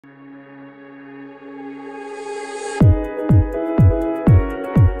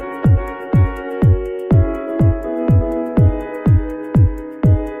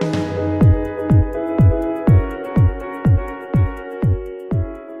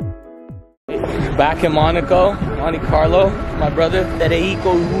back in Monaco, Monte-Carlo, my brother,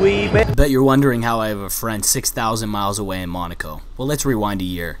 Federico. I bet you're wondering how I have a friend 6,000 miles away in Monaco. Well, let's rewind a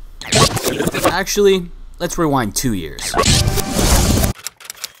year. Actually, let's rewind 2 years.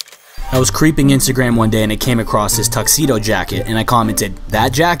 I was creeping Instagram one day and I came across this tuxedo jacket and I commented,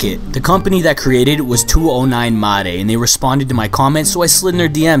 "That jacket? The company that created it was 209 Mare," and they responded to my comment, so I slid in their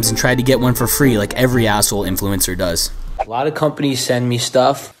DMs and tried to get one for free like every asshole influencer does. A lot of companies send me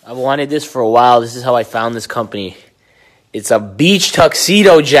stuff. I've wanted this for a while. This is how I found this company. It's a beach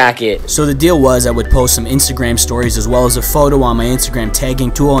tuxedo jacket. So the deal was I would post some Instagram stories as well as a photo on my Instagram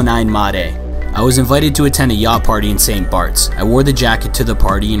tagging 209 Mare. I was invited to attend a yacht party in St. Bart's. I wore the jacket to the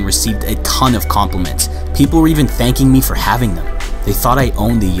party and received a ton of compliments. People were even thanking me for having them. They thought I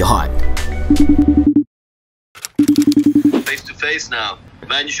owned the yacht. Face to face now.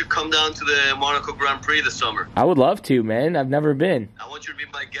 Man, you should come down to the Monaco Grand Prix this summer. I would love to, man. I've never been. I want you to be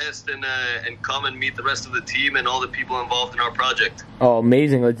my guest and come and meet the rest of the team and all the people involved in our project. Oh,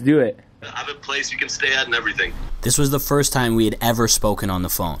 amazing. Let's do it. I have a place you can stay at and everything. This was the first time we had ever spoken on the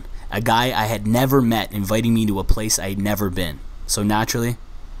phone. A guy I had never met inviting me to a place I had never been. So naturally,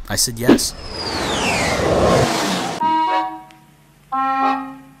 I said yes.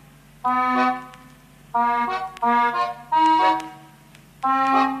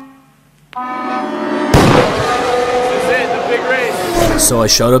 So I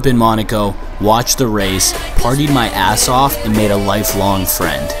showed up in Monaco, watched the race, partied my ass off, and made a lifelong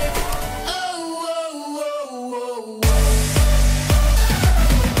friend.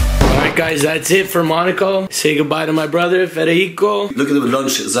 Alright guys, that's it for Monaco. Say goodbye to my brother, Federico. Look at the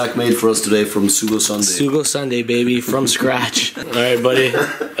lunch Zach made for us today from Sugo Sunday. Sugo Sunday, baby, from scratch. Alright, buddy.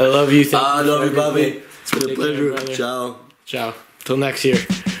 I love you. I love you, Bobby. It's been a pleasure. Ciao. Ciao. Till next year.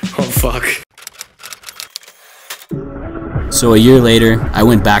 Oh, fuck. So a year later, I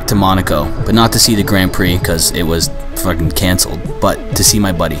went back to Monaco, but not to see the Grand Prix because it was fucking cancelled, but to see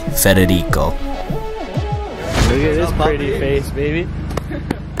my buddy, Federico. Look at this pretty face, baby.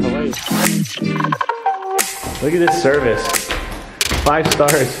 Look at this service. 5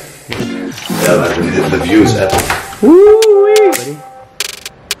 stars. Yeah, man, the view is epic. Woo-wee!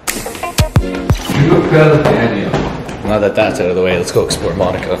 You look better than any of them. Now that that's out of the way, let's go explore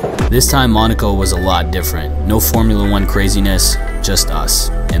Monaco. This time Monaco was a lot different. No Formula 1 craziness, just us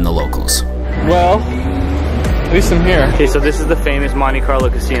and the locals. Well, at least I'm here. Okay, so this is the famous Monte Carlo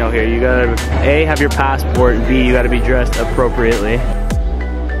casino here. You gotta A, have your passport, B, you gotta be dressed appropriately.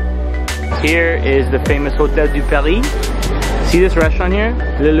 Here is the famous Hotel du Paris. See this restaurant here?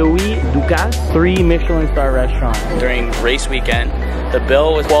 Le Louis Ducasse, 3 Michelin star restaurants. During race weekend, the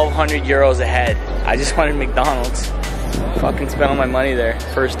bill was 1,200 euros a head. I just wanted McDonald's. Fucking spent all my money there.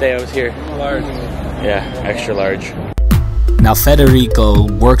 First day I was here. Large. Yeah, extra large. Now Federico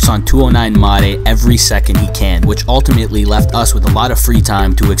works on 209 Mare every second he can, which ultimately left us with a lot of free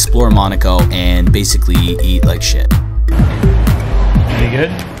time to explore Monaco and basically eat like shit. You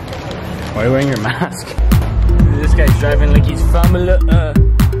good? Why are you wearing your mask? This guy's driving like he's from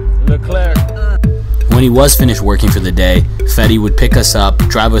Leclerc. When he was finished working for the day, Fetty would pick us up,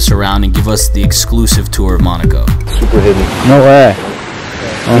 drive us around, and give us the exclusive tour of Monaco. Super hidden. No way.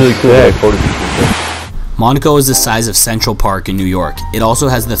 Really cool. Monaco is the size of Central Park in New York. It also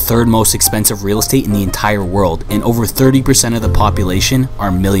has the 3rd most expensive real estate in the entire world, and over 30% of the population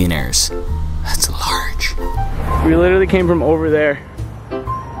are millionaires. That's large. We literally came from over there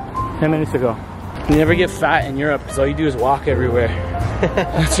 10 minutes ago. You never get fat in Europe because all you do is walk everywhere.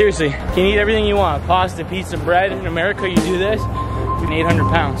 Seriously, you can eat everything you want. Pasta, pizza, bread. In America, you do this, you're 800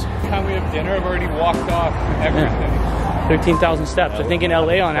 pounds. By the time we have dinner, I've already walked off everything. Yeah. 13,000 steps. I think in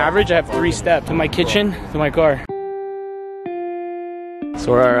LA, on average, I have 3 steps to my kitchen, to my car.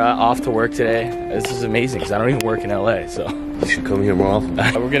 So we're off to work today. This is amazing because I don't even work in LA, so. You should come here more often.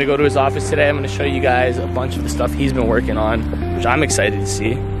 We're gonna go to his office today. I'm gonna show you guys a bunch of the stuff he's been working on, which I'm excited to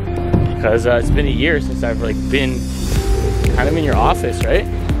see. Because it's been a year since I've been kind of in your office, right?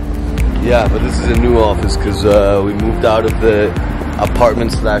 Yeah, but this is a new office because we moved out of the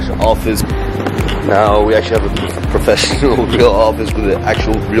apartment/office. Now we actually have a professional, real office with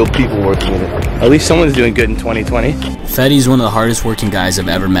actual real people working in it. At least someone's doing good in 2020. Fetty's one of the hardest working guys I've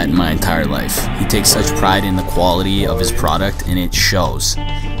ever met in my entire life. He takes such pride in the quality of his product, and it shows.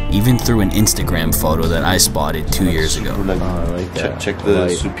 Even through an Instagram photo that I spotted 2 years ago. I like that. Check the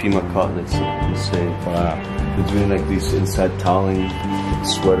Supima cotton, it's insane. Wow. They're doing like these inside toweling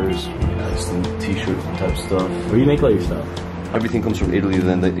sweaters, some t-shirt type stuff. Where do you make all your stuff? Everything comes from Italy,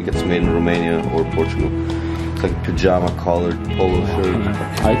 then it gets made in Romania or Portugal. like pajama collared polo shirt.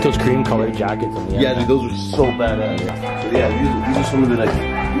 I like those cream colored jackets on the end. Yeah, dude, those are so badass. So yeah, these are some of the like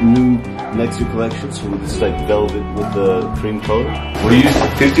new next year collections. So this is like velvet with the cream color. What are you using?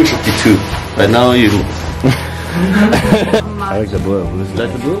 50 or 52? Right now you. I like the blue. Is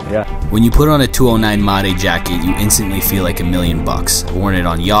that the blue? Yeah. When you put on a 209 Mare jacket, you instantly feel like $1,000,000. I've worn it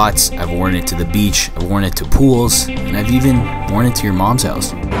on yachts, I've worn it to the beach, I've worn it to pools, and I've even worn it to your mom's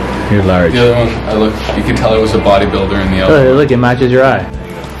house. You're large. The other one, you can tell I was a bodybuilder in the other. Oh, look, it matches your eye.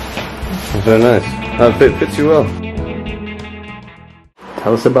 That's very nice. It fits you well.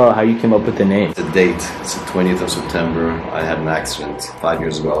 Tell us about how you came up with the name. The date, it's the 20th of September. I had an accident 5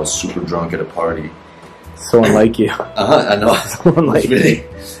 years ago. I was super drunk at a party. So unlike you. I know.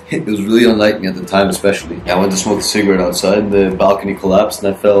 It was really unlike me at the time, especially. I went to smoke a cigarette outside, the balcony collapsed,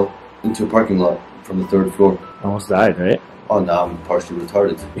 and I fell into a parking lot from the 3rd floor. Almost died, right? Oh, now I'm partially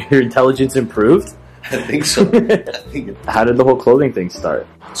retarded. Your intelligence improved? I think so. How did the whole clothing thing start?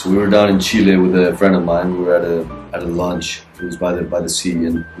 So we were down in Chile with a friend of mine. We were at a lunch. It was by the sea,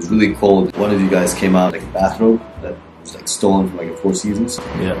 and it was really cold. One of you guys came out like a bathrobe that was like stolen from like a Four Seasons.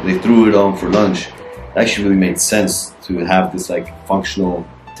 Yeah. They threw it on for lunch. It actually really made sense to have this like functional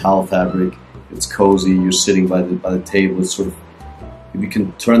towel fabric. It's cozy. You're sitting by the table. It's sort of, if you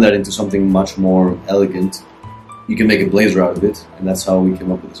can turn that into something much more elegant, you can make a blazer out of it, and that's how we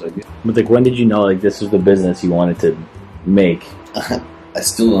came up with this idea. But like, when did you know like this was the business you wanted to make? I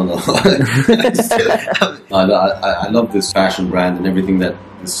still don't know. I love this fashion brand and everything that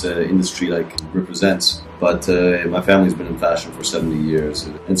this industry like represents. But my family's been in fashion for 70 years,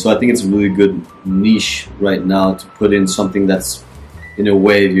 and so I think it's a really good niche right now to put in something that's, in a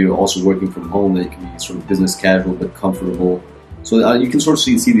way, you're also working from home, that you can be sort of business casual but comfortable. So you can sort of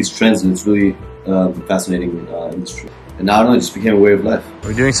see these trends, and it's really fascinating industry. And now I don't know, it just became a way of life.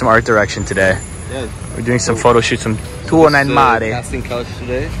 We're doing some art direction today. Yeah. We're doing some photo shoots, some 209 Mare. Casting couch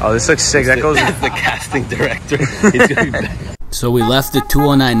today. Oh, this looks sick. That goes. That's the casting director. It's gonna be bad. So we left the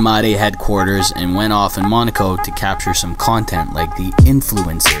 209 Mare headquarters and went off in Monaco to capture some content like the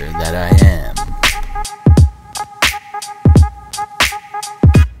influencer that I am.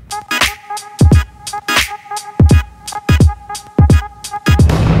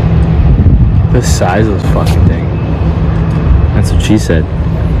 The size of this fucking thing. That's what she said.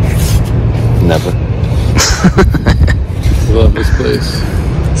 Never. Love this place.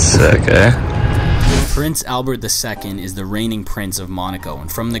 Sick, eh? Prince Albert II is the reigning prince of Monaco, and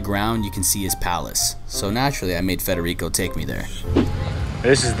from the ground you can see his palace. So naturally I made Federico take me there.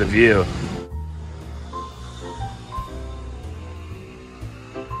 This is the view.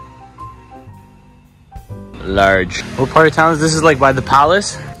 Large. What part of town is this? Is like by the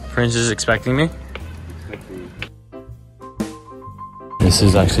palace? Prince is expecting me. This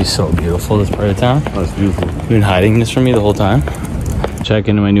is actually so beautiful, this part of town. Oh, it's beautiful. You've been hiding this from me the whole time. Check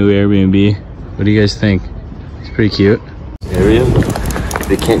into my new Airbnb. What do you guys think? It's pretty cute. Area,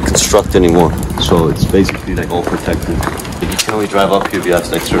 they can't construct anymore, so it's basically like all protected. But you can only drive up here if you have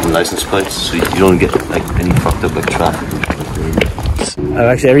like certain license plates, so you don't get like any fucked up like traffic.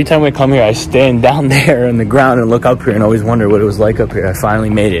 Actually, every time we come here, I stand down there on the ground and look up here and always wonder what it was like up here. I finally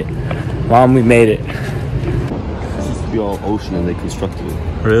made it. Mom, we made it. This used to be all ocean and they constructed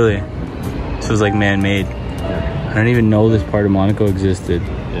it. Really? This was like man-made. Yeah. I didn't even know this part of Monaco existed.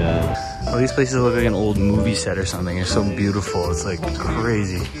 Yeah. All these places look like an old movie set or something. They're so beautiful. It's like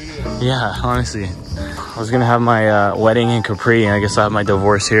crazy. Yeah, honestly. I was gonna have my wedding in Capri, and I guess I'll have my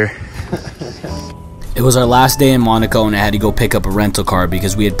divorce here. It was our last day in Monaco and I had to go pick up a rental car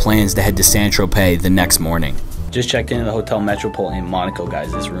because we had plans to head to Saint-Tropez the next morning. Just checked into the Hotel Metropole in Monaco,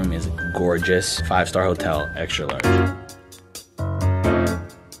 guys. This room is gorgeous. 5-star hotel, extra large.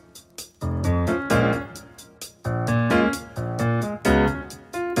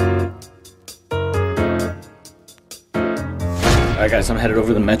 Alright guys, I'm headed over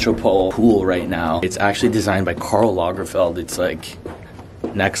to the Metropole pool right now. It's actually designed by Karl Lagerfeld. It's like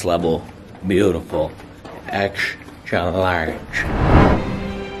next level, beautiful, extra large.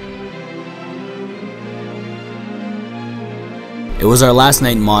 It was our last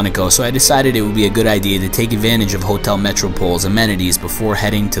night in Monaco, so I decided it would be a good idea to take advantage of Hotel Metropole's amenities before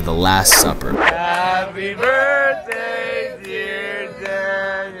heading to the Last Supper. Happy birthday, dear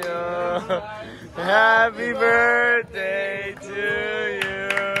Daniel. Happy birthday to you.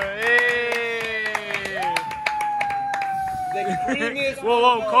 Hey.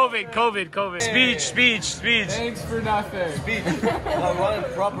 Whoa, COVID. Speech. Thanks for nothing. Speech. I'm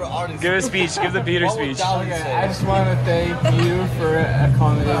running proper artist. Give a speech. Give the Peter speech. Okay, I just want to thank you for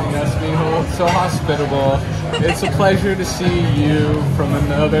accommodating us, being so hospitable. It's a pleasure to see you from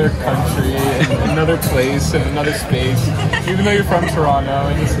another country, and another place, and another space, even though you're from Toronto,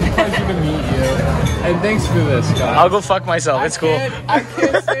 and it's a pleasure to meet you. And thanks for this, guys. I'll go fuck myself. It's cool. I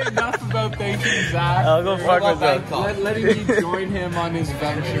can't say enough about thanking Zach. I'll go fuck myself. Letting me join him on his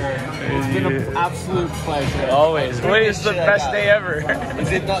venture. It's been an absolute pleasure. Always. Wait, it's the best day ever.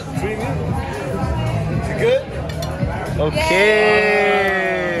 Is it not creamy? Is it good? Okay.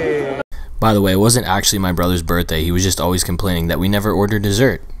 By the way, it wasn't actually my brother's birthday. He was just always complaining that we never ordered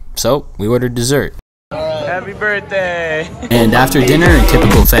dessert. So, we ordered dessert. Happy birthday. And after dinner, in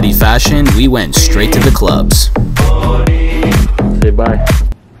typical Fetty fashion, we went straight to the clubs. Say bye.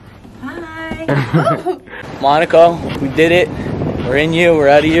 Hi. Monaco, we did it. We're in you, we're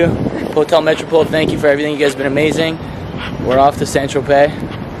out of you. Hotel Metropole, thank you for everything. You guys have been amazing. We're off to Saint-Tropez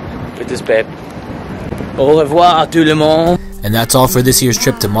with this babe. Au revoir tout le monde. And that's all for this year's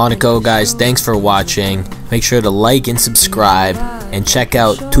trip to Monaco, guys. Thanks for watching. Make sure to like and subscribe. And check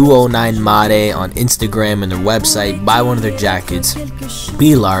out 209 Mare on Instagram and their website. Buy one of their jackets.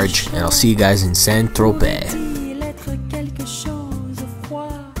 Be large. And I'll see you guys in Saint-Tropez.